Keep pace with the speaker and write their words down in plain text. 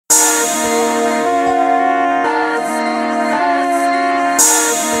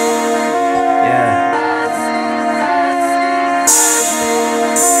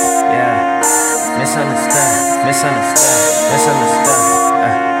What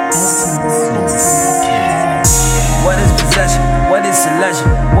is possession? What is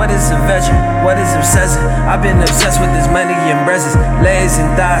selection? What is a veteran? What is obsession? I've been obsessed with this money and breasts, legs and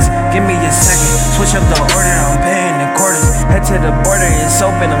thighs. Give me a second. Switch up the order, I'm paying in quarters. Head to the border, it's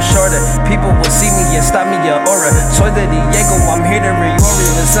open, I'm shorter. People will see me and stop me your aura. Soy de Diego, I'm here to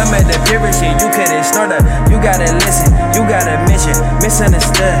reorient. When some at the pyramid, you couldn't snort her. You gotta listen, you gotta mention.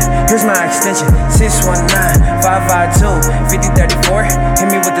 Misunderstood, here's my extension. 619-552-5034. Hit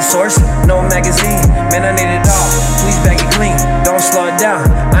me with the source, no magazine. Man, I need it all. Please bag it clean, don't slow it down.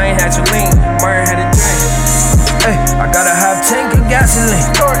 I ain't had to lean, Martin had a drink. Hey, I gotta have tank of gasoline.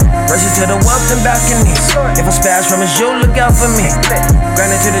 Rush it to the wealth and balconies. If I spaz from a shoe, look out for me.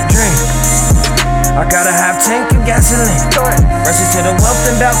 Grindin to the dream. I gotta have tank of gasoline. Rush it to the wealth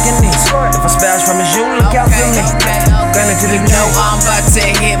and balconies. If I spaz from a shoe, look out for me. Grindin to the dream. You know I'm about to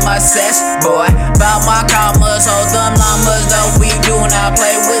hit my sesh, boy. Bout my commas, hold them llamas. No, we do not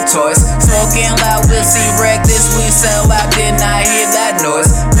play with toys. Smoking loud, we'll see wreck this. We sell out, did not hear that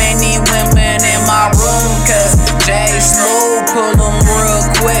noise. Many women in my room, cause Jay Slow pull them real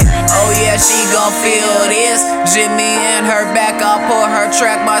quick. Oh yeah, she gon' feel this. Jimmy and her back, I'll pull her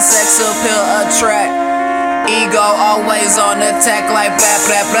track. My sex appeal attract. Ego always on attack like blah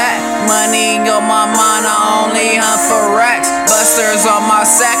blah blah. Money on my mind, I only hunt for racks. Busters on my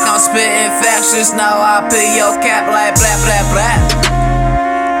sack, I'm spitting facts. Just know I put your cap like blah blah blah.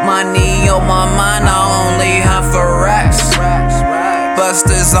 Money on my mind, I only hunt for racks.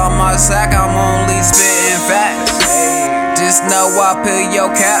 Busters on my sack, I'm only spitting facts. Just know I put your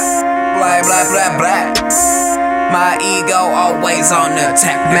cap like blah blah blah. My ego always on the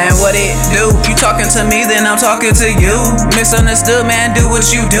attack. Man, what it do? You talking to me, then I'm talking to you. Misunderstood, man, do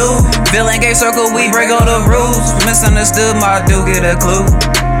what you do. Villain gay circle, we break all the rules. Misunderstood, my dude get a clue.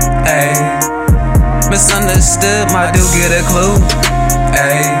 Ayy. Misunderstood, my dude get a clue.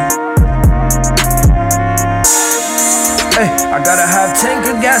 Ayy. Hey, I gotta have tank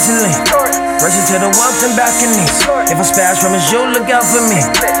of gasoline. Rush it to the wealth and balconies. If I spaz from a shoe, look out for me.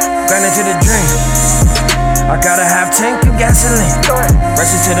 Grindin to the dream. I gotta have tank of gasoline.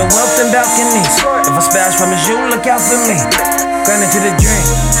 Rush it to the wealth and balconies. If I spaz from a shoe, look out for me. Grindin to the dream.